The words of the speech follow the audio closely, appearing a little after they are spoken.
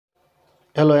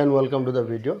Hello and welcome to the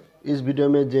video. इस video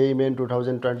में JEE main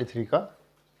 2023 का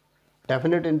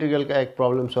डेफिनेट इंटीग्रल का एक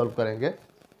प्रॉब्लम सॉल्व करेंगे।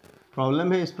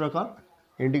 प्रॉब्लम है इस प्रकार,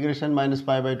 integration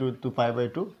 -π/2 to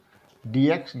π/2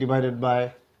 dx divided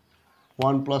by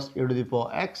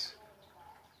 1+e⁻x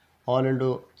all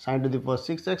into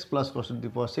sin⁶x plus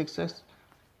cos⁶x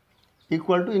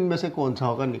equal to इनमें से कौन सा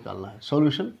होगा निकालना है।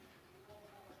 सॉल्यूशन,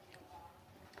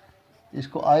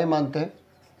 इसको आई मानते हैं,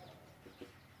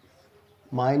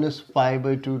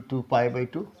 -π/2 to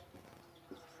π/2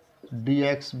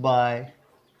 dx by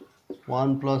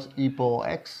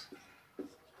 1+e⁻x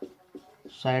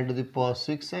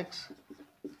sin⁶x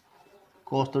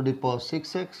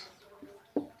cos⁶x।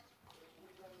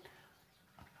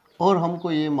 और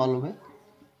हमको ये मालूम है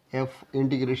f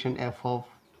integration f of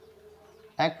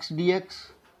x dx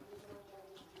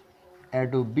a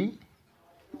to b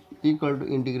equal to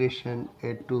integration a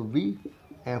to b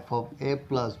f of a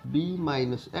plus b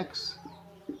minus x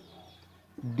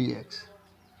dx।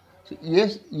 तो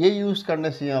ये यूज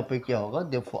करने से यहाँ पे क्या होगा,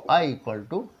 देखो I equal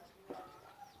to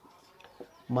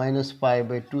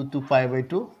 -π/2 to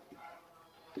π/2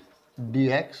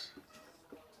 dx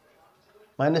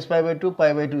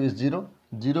 -π/2 is 0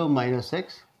 0 minus x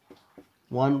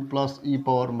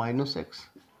 1+e⁻x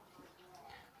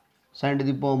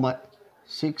sin⁶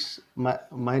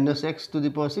 minus x to the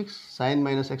power 6 sin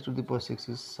minus x to the power 6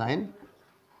 is sin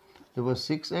the power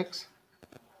 6x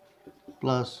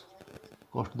plus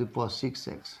cos to the power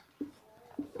 6x,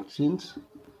 since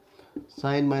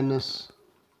sin minus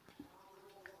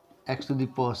x to the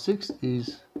power 6 is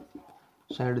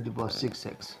sin to the power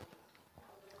 6x.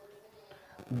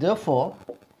 Therefore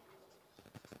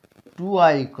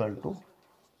 2i equal to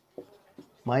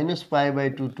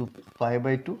 -π/2 to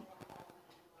π/2,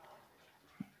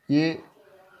 ये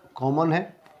common है,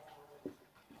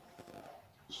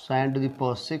 sin to the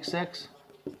power 6x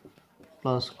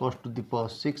plus cos to the power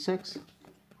 6x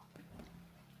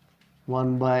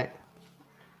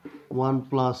 1/1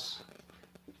 plus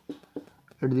e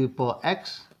to the power x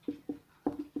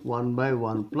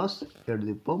 1/1 plus e to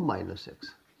the power minus x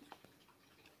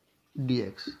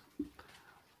dx।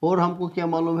 और हमको क्या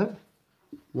मालूम है,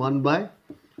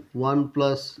 1/1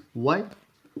 plus y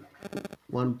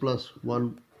 1 plus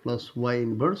 1 plus y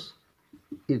inverse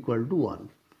equal to 1।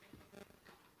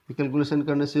 Calculation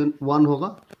करने से 1 होगा,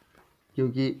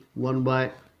 क्योंकि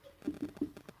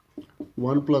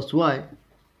 1/1 plus y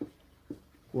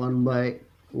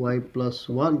 1/y plus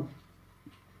 1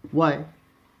 y,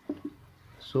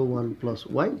 so 1 plus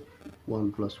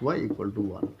y equal to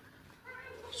 1।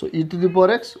 So e to the power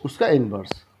x उसका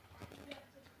इनवर्स।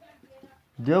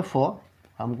 देयरफॉर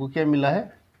हमको क्या मिला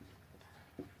है,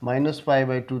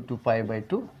 -π/2 to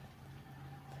π/2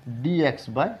 dx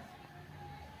by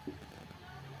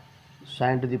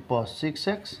sin to the power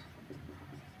 6x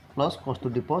plus cos to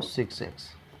the power 6x।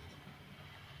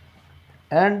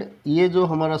 And ये जो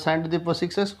हमारा sin to the power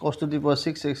 6x cos to the power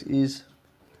 6x is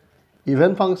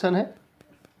even function है,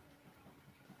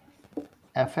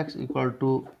 fx equal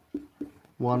to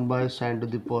 1/sin to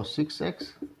the power 6x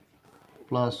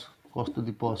plus cos to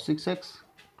the power 6x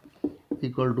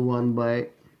equal to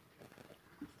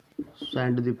 1/sin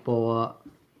to the power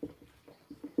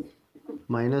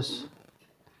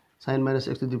sin minus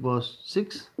x to the power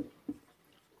 6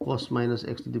 cos minus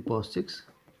x to the power 6,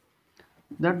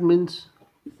 that means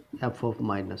f of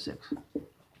minus x।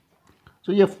 so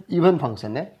ये even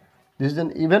function है, this is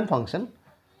an even function,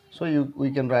 so we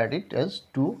can write it as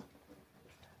 2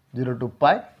 0 to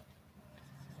pi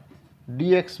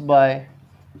dx by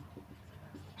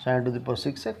sin to the power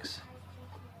 6x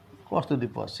cos to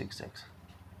the power 6x,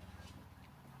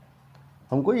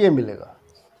 हमको ये मिलेगा।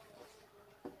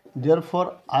 Therefore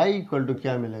I equal to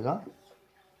क्या मिलेगा,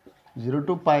 0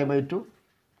 to π/2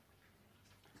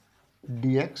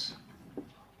 dx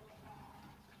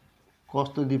cos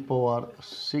to the power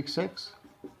 6x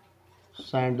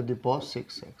sin to the power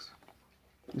 6x।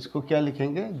 इसको क्या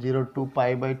लिखेंगे, 0 to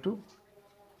π/2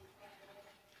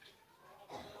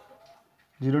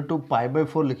 0 to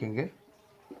π/4 लिखेंगे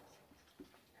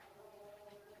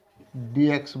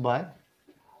dx by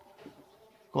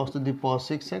cos to the power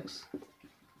 6x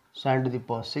sin to the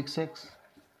power 6x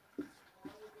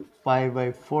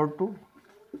π/4 to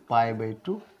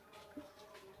π/2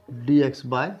 dx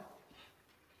by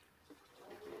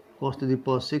cos to the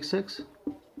power 6x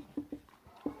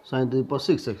sin to the power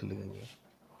 6x लिखेंगे।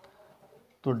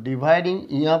 तो dividing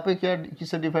यहाँ पे क्या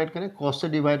किससे डिवाइड करें, cos से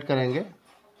डिवाइड करेंगे,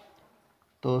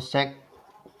 तो sec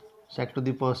to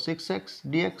the power 6x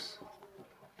dx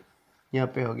यहाँ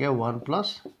पे हो गया 1 plus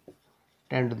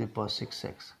 10 to the power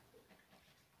 6x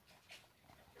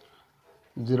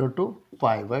 0 to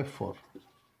π/4।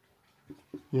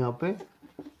 यहाँ पे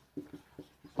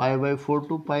π/4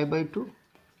 to π/2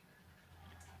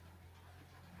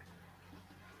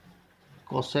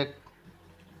 cosec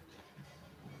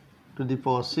to the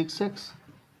power 6x,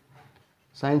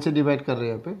 sign से डिवाइड कर रहे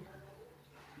हैं यहाँ पे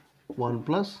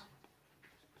 1+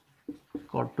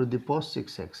 cot to the power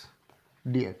 6x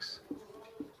dx।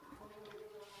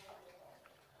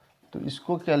 तो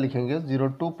इसको क्या लिखेंगे 0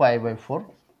 to π/4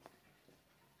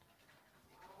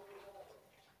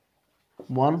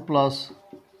 1+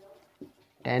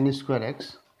 tan² x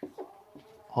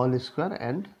whole square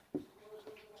and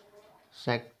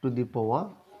sec to the power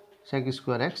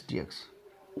sec² x dx।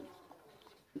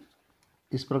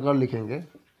 इस प्रकार लिखेंगे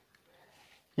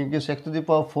क्योंकि sec टू द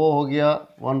पावर 4 हो गया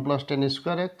 1+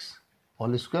 tan² x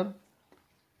होल स्क्वायर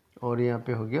और यहाँ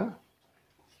पे हो गया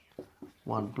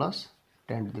 1+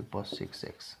 tan to the power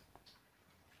 6x।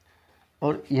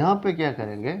 और यहाँ पे क्या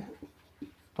करेंगे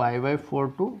π/4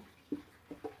 to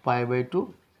π/2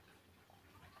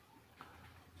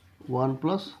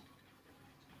 1+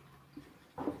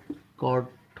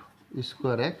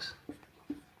 cot² x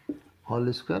whole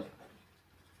square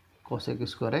cosec²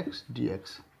 x dx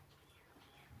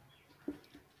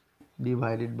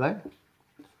divided by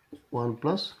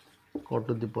 1+ cot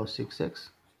to the power 6x।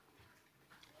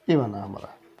 ये बना हमारा।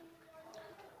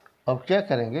 अब क्या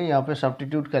करेंगे यहाँ पे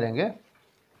सब्स्टिट्यूट करेंगे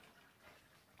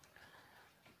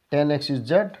tan x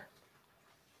is z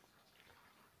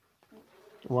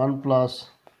 1+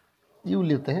 u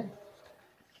लेते हैं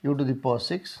u to the power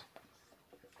 6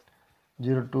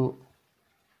 0 to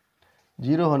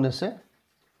 0 होने से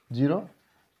 0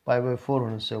 π/4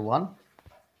 होने से 1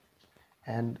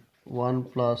 and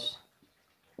 1+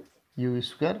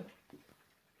 u²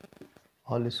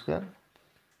 whole square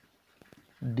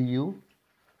du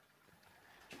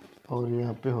और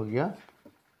यहाँ पे हो गया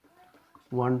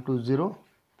 1 to 0,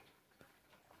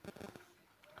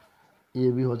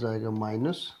 ये भी हो जाएगा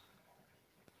 -1+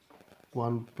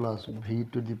 v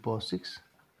to the power 6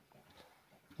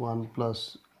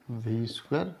 1+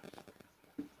 v²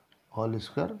 whole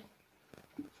square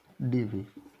dv।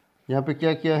 यहाँ पे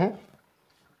क्या किया है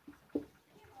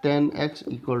tan x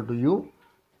equal to u,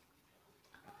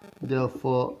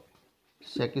 therefore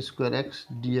sec² x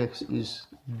dx is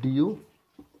du,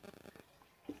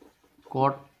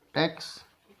 cot x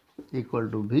equal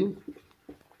to v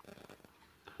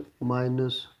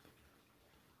minus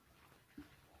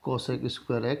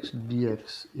cosec² x dx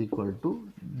equal to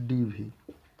dv।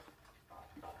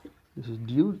 This is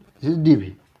du, this is dv।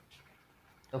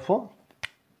 Therefore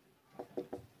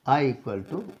I equal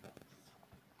to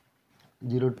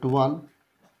 0 to 1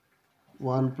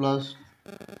 1+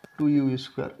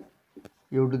 2u²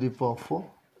 u to the power 4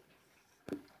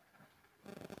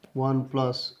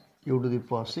 1+ u to the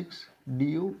power 6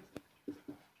 du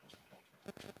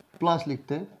plus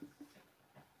लिखते हैं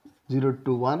 0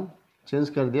 to 1 change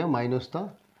कर दिया, minus था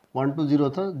 1 to 0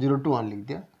 था 0 to 1 लिख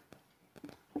दिया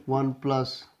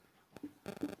 1+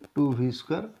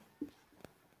 2v²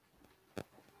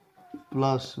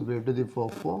 plus v to the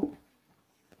power 4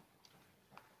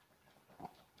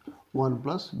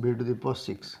 1+ v to the power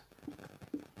 6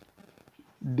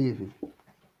 dv।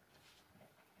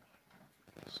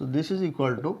 So this is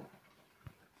equal to,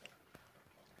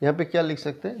 यहाँ पे क्या लिख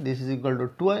सकते हैं, this is equal to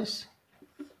twice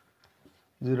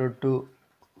 0 to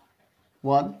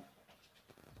 1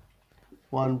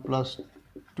 1+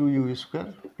 2u²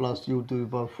 plus u to the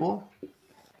power 4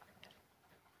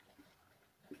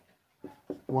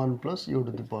 1+ u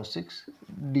to the power 6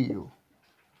 du,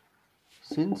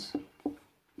 since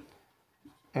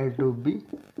a to b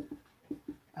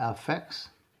fx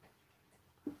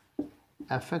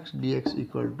dx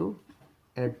equal to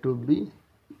a to b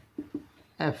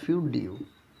fu du।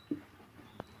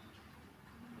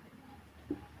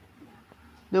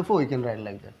 Therefore we can write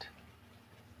like that।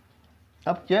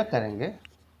 अब क्या करेंगे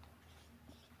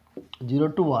 0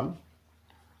 to 1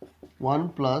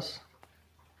 1+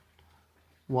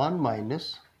 1 minus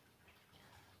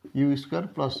u²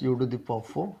 plus u to the power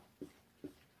 4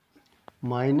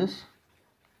 minus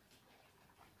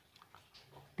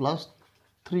plus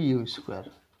 3u²।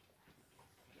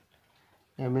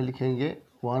 यहाँ में लिखेंगे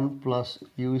 1+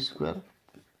 u²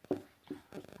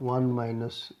 1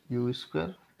 minus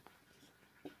u²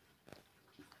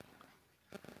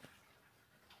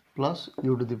 plus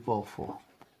u to the power 4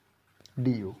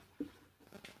 du।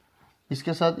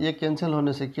 इसके साथ ये cancel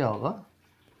होने से क्या होगा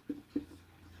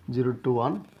 0 to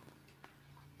 1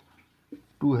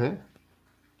 2 है,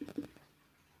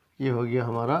 ये हो गया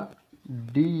हमारा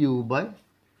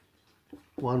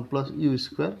du/1+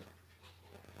 u²।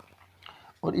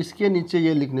 और इसके नीचे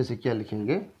ये लिखने से क्या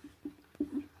लिखेंगे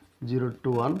 0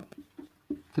 to 1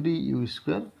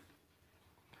 3u²,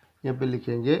 यहाँ पे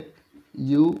लिखेंगे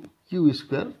u³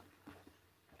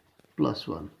 +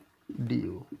 1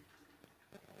 du,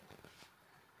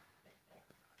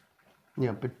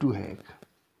 यहाँ पे 2 है एक,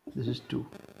 this is 2,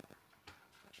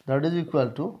 that is equal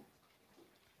to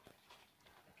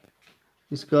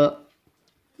इसका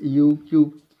u³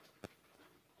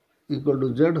 =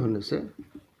 z होने से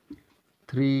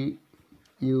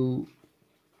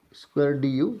 3u²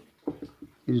 du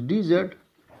इज dz,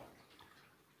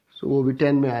 सो वो भी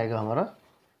 10 में आएगा हमारा,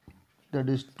 that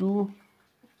is 2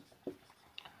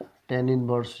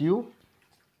 tan−1 u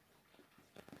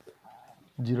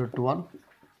 0 to 1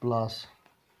 plus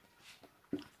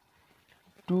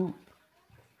 2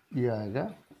 ये आएगा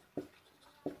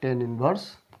tan−1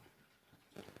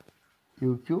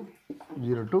 u³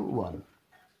 0 to 1,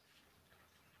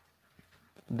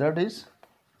 that is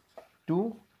 2,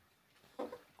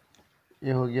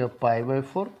 ये हो गया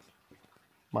π/4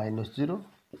 -0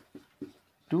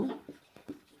 2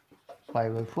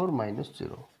 π/4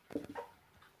 -0,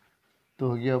 तो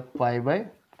हो गया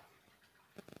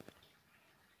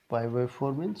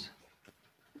π/4 means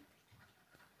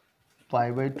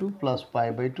π/2 +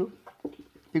 π/2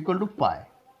 = π,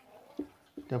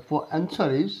 therefore answer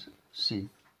is C।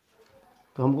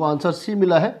 तो हमको आंसर C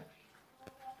मिला है,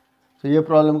 तो ये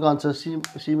प्रॉब्लम का आंसर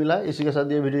C मिला है। इसी के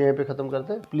साथ ये वीडियो यहीं पे ख़त्म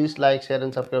करते हैं। Please like share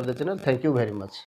and subscribe the channel. Thank you very much.